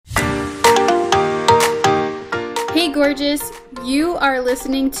Hey gorgeous, you are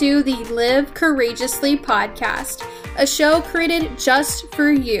listening to the Live Courageously podcast, a show created just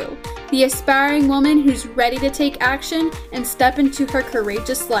for you, the aspiring woman who's ready to take action and step into her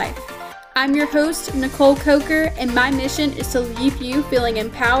courageous life. I'm your host, Nicole Coker, and my mission is to leave you feeling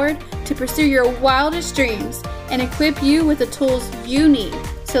empowered to pursue your wildest dreams and equip you with the tools you need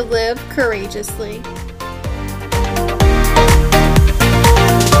to live courageously.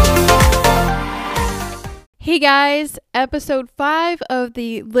 Hey guys, episode 5 of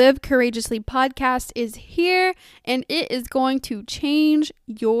the Live Courageously podcast is here, and it is going to change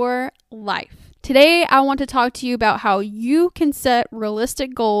your life. Today, I want to talk to you about how you can set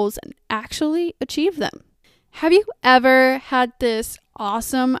realistic goals and actually achieve them. Have you ever had this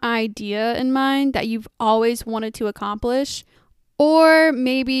awesome idea in mind that you've always wanted to accomplish? Or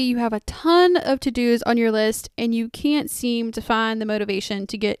maybe you have a ton of to-dos on your list and you can't seem to find the motivation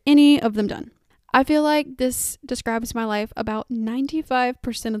to get any of them done. I feel like this describes my life about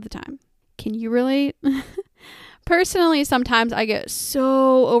 95% of the time. Can you relate? Personally, sometimes I get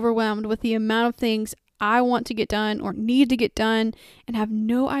so overwhelmed with the amount of things I want to get done or need to get done and have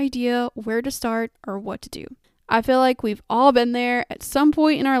no idea where to start or what to do. I feel like we've all been there at some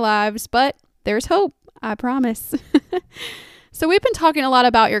point in our lives, but there's hope, I promise. So we've been talking a lot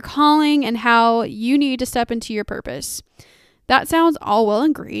about your calling and how you need to step into your purpose. That sounds all well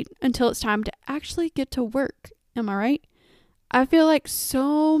and great until it's time to actually get to work. Am I right? I feel like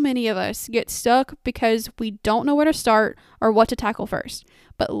so many of us get stuck because we don't know where to start or what to tackle first.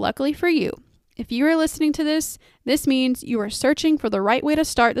 But luckily for you, if you are listening to this, this means you are searching for the right way to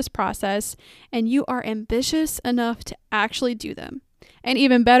start this process and you are ambitious enough to actually do them. And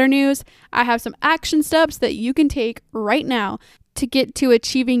even better news, I have some action steps that you can take right now to get to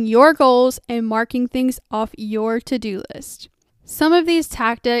achieving your goals and marking things off your to-do list. Some of these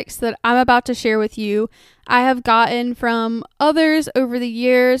tactics that I'm about to share with you, I have gotten from others over the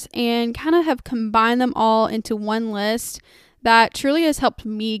years and kind of have combined them all into one list that truly has helped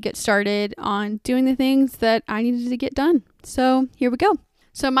me get started on doing the things that I needed to get done. So here we go.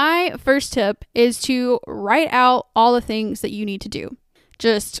 So my first tip is to write out all the things that you need to do.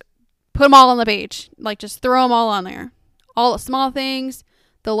 Just put them all on the page, like just throw them all on there. All the small things,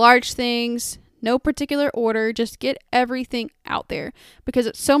 the large things, no particular order, just get everything out there because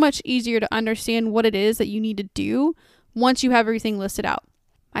it's so much easier to understand what it is that you need to do once you have everything listed out.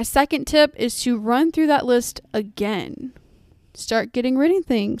 My second tip is to run through that list again. Start getting rid of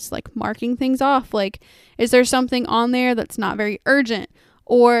things, like marking things off. Like, is there something on there that's not very urgent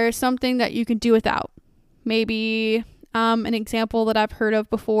or something that you can do without? Maybe an example that I've heard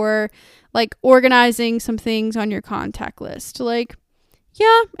of before, like organizing some things on your contact list. Like,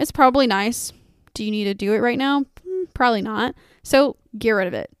 yeah, it's probably nice. Do you need to do it right now? Probably not. So get rid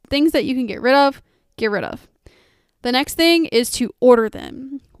of it. Things that you can get rid of, get rid of. The next thing is to order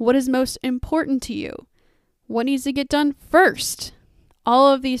them. What is most important to you? What needs to get done first?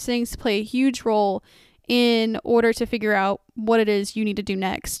 All of these things play a huge role in order to figure out what it is you need to do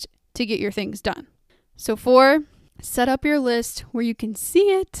next to get your things done. So 4, set up your list where you can see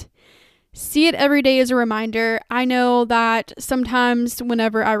it. See it every day as a reminder. I know that sometimes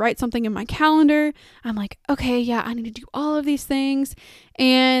whenever I write something in my calendar, I'm like, okay, yeah, I need to do all of these things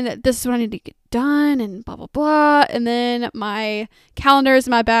and this is what I need to get done and blah, blah, blah. And then my calendar is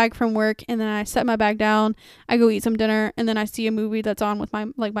in my bag from work and then I set my bag down, I go eat some dinner and then I see a movie that's on with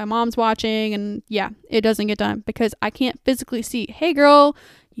my mom's watching and yeah, it doesn't get done because I can't physically see, hey girl,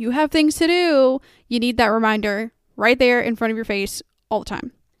 you have things to do. You need that reminder right there in front of your face all the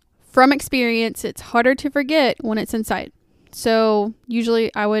time. From experience, it's harder to forget when it's in sight. So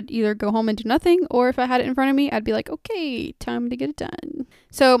usually I would either go home and do nothing, or if I had it in front of me, I'd be like, okay, time to get it done.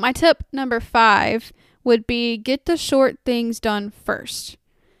 So my tip number 5 would be get the short things done first.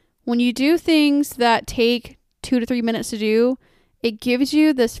 When you do things that take 2 to 3 minutes to do, it gives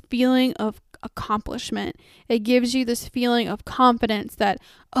you this feeling of accomplishment. It gives you this feeling of confidence that,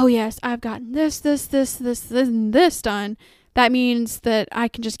 oh yes, I've gotten this, and this done. That means that I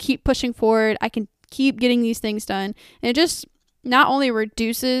can just keep pushing forward. I can keep getting these things done. And it just not only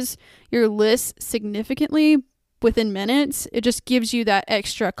reduces your list significantly within minutes, it just gives you that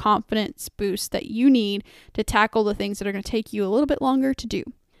extra confidence boost that you need to tackle the things that are going to take you a little bit longer to do.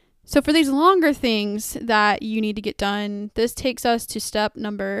 So for these longer things that you need to get done, this takes us to step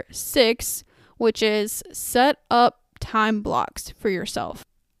number 6, which is set up time blocks for yourself.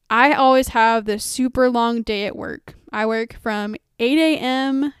 I always have this super long day at work. I work from 8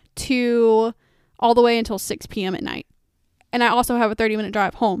 a.m. to all the way until 6 p.m. at night. And I also have a 30-minute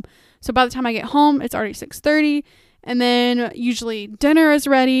drive home. So by the time I get home, it's already 6:30. And then usually dinner is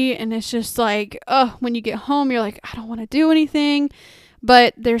ready, and it's just like, oh, when you get home, you're like, I don't want to do anything.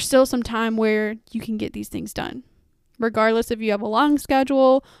 But there's still some time where you can get these things done. Regardless if you have a long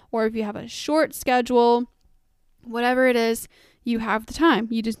schedule or if you have a short schedule, whatever it is, you have the time.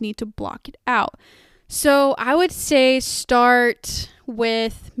 You just need to block it out. So I would say start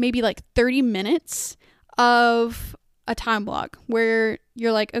with maybe like 30 minutes of a time block where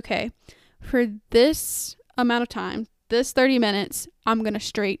you're like, okay, for this amount of time, this 30 minutes, I'm going to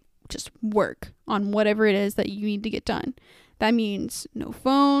straight just work on whatever it is that you need to get done. That means no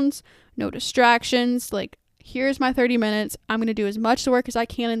phones, no distractions. Like, here's my 30 minutes. I'm going to do as much work as I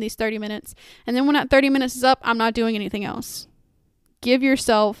can in these 30 minutes. And then when that 30 minutes is up, I'm not doing anything else. Give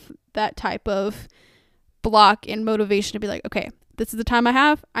yourself that type of block and motivation to be like, okay, this is the time I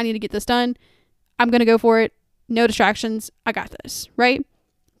have. I need to get this done. I'm going to go for it. No distractions. I got this, right?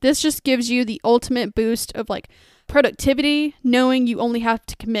 This just gives you the ultimate boost of like productivity, knowing you only have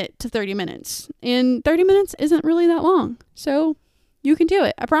to commit to 30 minutes. And 30 minutes isn't really that long. So you can do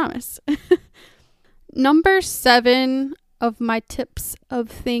it. I promise. Number 7 of my tips of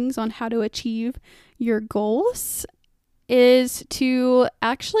things on how to achieve your goals is to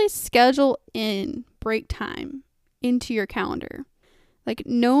actually schedule in break time into your calendar. Like,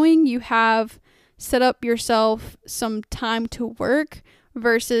 knowing you have set up yourself some time to work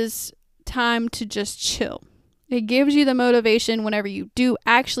versus time to just chill. It gives you the motivation whenever you do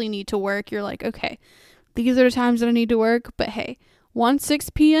actually need to work. You're like, okay, these are the times that I need to work. But hey, once 6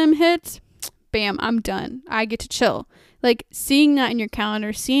 p.m. hits, bam, I'm done. I get to chill. Like, seeing that in your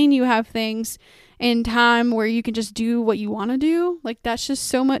calendar, seeing you have things in time where you can just do what you want to do, like, that's just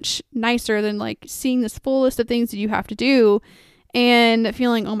so much nicer than like seeing this full list of things that you have to do and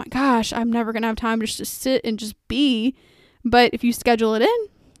feeling, oh my gosh, I'm never going to have time just to sit and just be. But if you schedule it in,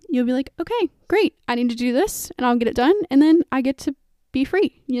 you'll be like, okay, great. I need to do this and I'll get it done. And then I get to be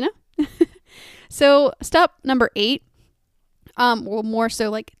free, you know? So step number 8, well, more so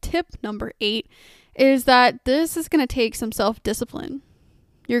like tip number 8 is that this is going to take some self-discipline.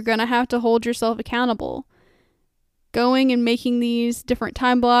 You're going to have to hold yourself accountable. Going and making these different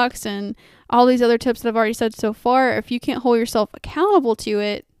time blocks and all these other tips that I've already said so far, if you can't hold yourself accountable to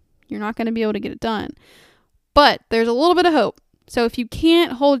it, you're not going to be able to get it done. But there's a little bit of hope. So if you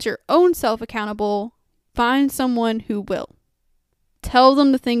can't hold your own self accountable, find someone who will. Tell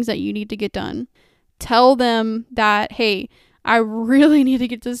them the things that you need to get done. Tell them that, hey, I really need to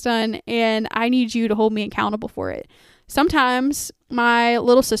get this done and I need you to hold me accountable for it. Sometimes my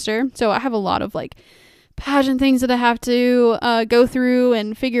little sister, so I have a lot of like pageant things that I have to go through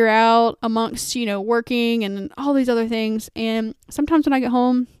and figure out amongst, you know, working and all these other things. And sometimes when I get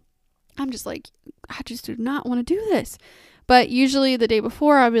home, I'm just like, I just do not want to do this. But usually the day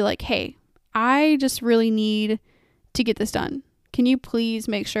before, I'll be like, hey, I just really need to get this done. Can you please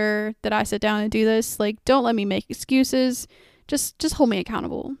make sure that I sit down and do this? Like, don't let me make excuses. Just hold me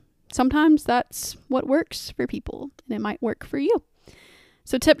accountable. Sometimes that's what works for people, and it might work for you.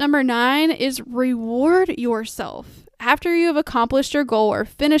 So tip number 9 is reward yourself. After you have accomplished your goal or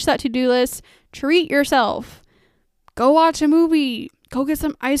finished that to-do list, treat yourself. Go watch a movie. Go get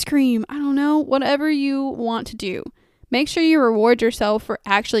some ice cream. I don't know, whatever you want to do. Make sure you reward yourself for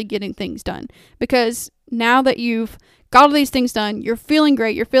actually getting things done. Because now that you've got all these things done, you're feeling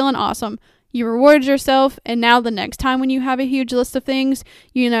great, you're feeling awesome, you rewarded yourself, and now the next time when you have a huge list of things,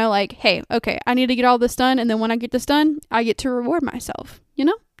 you know, like, hey, okay, I need to get all this done, and then when I get this done, I get to reward myself. You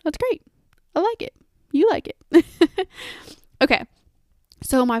know, that's great. I like it. You like it. Okay,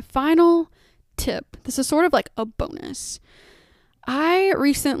 so my final tip, this is sort of like a bonus. I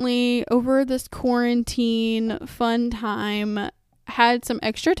recently, over this quarantine fun time, had some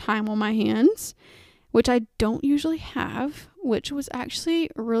extra time on my hands, which I don't usually have, which was actually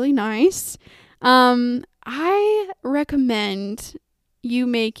really nice. I recommend you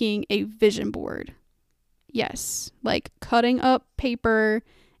making a vision board. Yes, like cutting up paper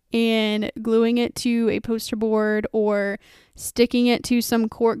and gluing it to a poster board or sticking it to some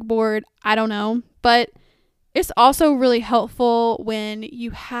cork board. I don't know, but it's also really helpful when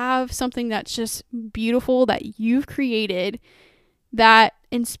you have something that's just beautiful that you've created that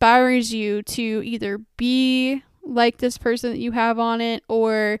inspires you to either be like this person that you have on it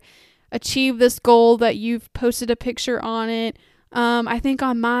or achieve this goal that you've posted a picture on it. I think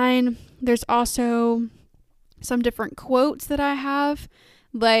on mine, there's also some different quotes that I have.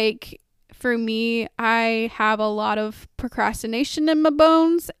 Like, for me, I have a lot of procrastination in my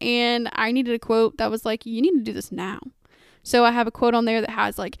bones, and I needed a quote that was like, you need to do this now. So I have a quote on there that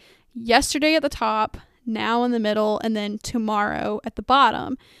has like yesterday at the top, now in the middle, and then tomorrow at the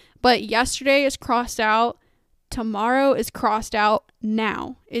bottom. But yesterday is crossed out, tomorrow is crossed out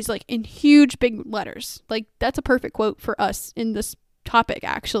now is like in huge big letters. Like that's a perfect quote for us in this topic,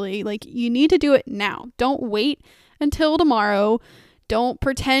 actually. Like you need to do it now. Don't wait until tomorrow. Don't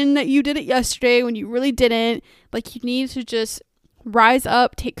pretend that you did it yesterday when you really didn't. Like you need to just rise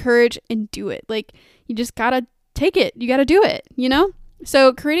up, take courage, and do it. Like you just gotta take it. You gotta do it, you know?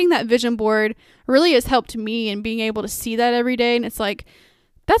 So creating that vision board really has helped me in being able to see that every day. And it's like,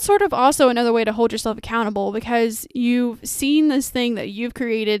 that's sort of also another way to hold yourself accountable, because you've seen this thing that you've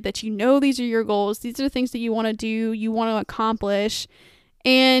created, that you know these are your goals. These are the things that you want to do, you want to accomplish.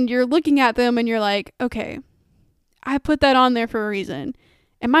 And you're looking at them and you're like, okay, I put that on there for a reason.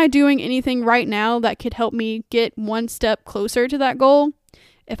 Am I doing anything right now that could help me get one step closer to that goal?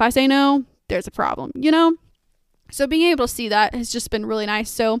 If I say no, there's a problem, you know? So being able to see that has just been really nice.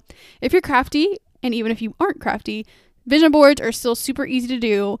 So if you're crafty, and even if you aren't crafty, vision boards are still super easy to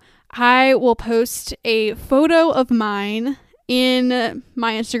do. I will post a photo of mine in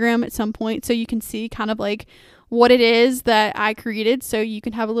my Instagram at some point so you can see kind of like what it is that I created, so you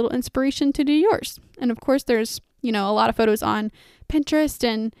can have a little inspiration to do yours. And of course there's, you know, a lot of photos on Pinterest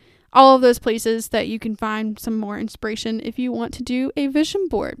and all of those places that you can find some more inspiration if you want to do a vision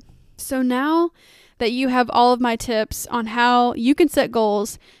board. So now that you have all of my tips on how you can set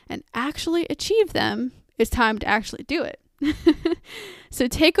goals and actually achieve them, it's time to actually do it. So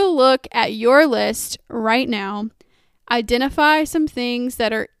take a look at your list right now. Identify some things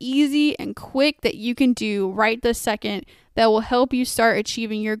that are easy and quick that you can do right this second that will help you start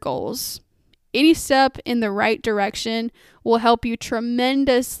achieving your goals. Any step in the right direction will help you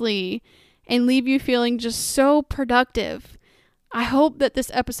tremendously and leave you feeling just so productive. I hope that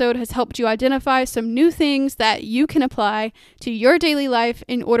this episode has helped you identify some new things that you can apply to your daily life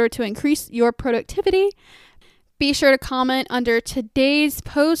in order to increase your productivity. Be sure to comment under today's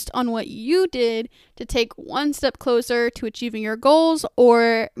post on what you did to take one step closer to achieving your goals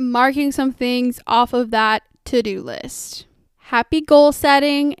or marking some things off of that to-do list. Happy goal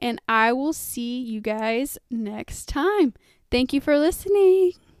setting, and I will see you guys next time. Thank you for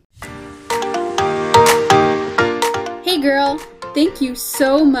listening. Hey girl, thank you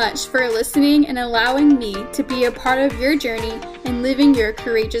so much for listening and allowing me to be a part of your journey in living your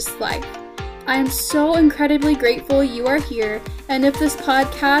courageous life. I am so incredibly grateful you are here, and if this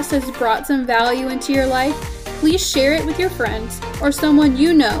podcast has brought some value into your life, please share it with your friends or someone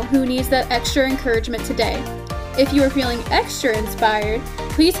you know who needs that extra encouragement today. If you are feeling extra inspired,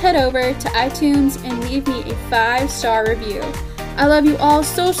 please head over to iTunes and leave me a 5-star review. I love you all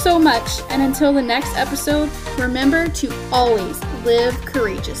so much, and until the next episode, remember to always live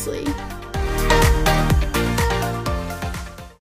courageously.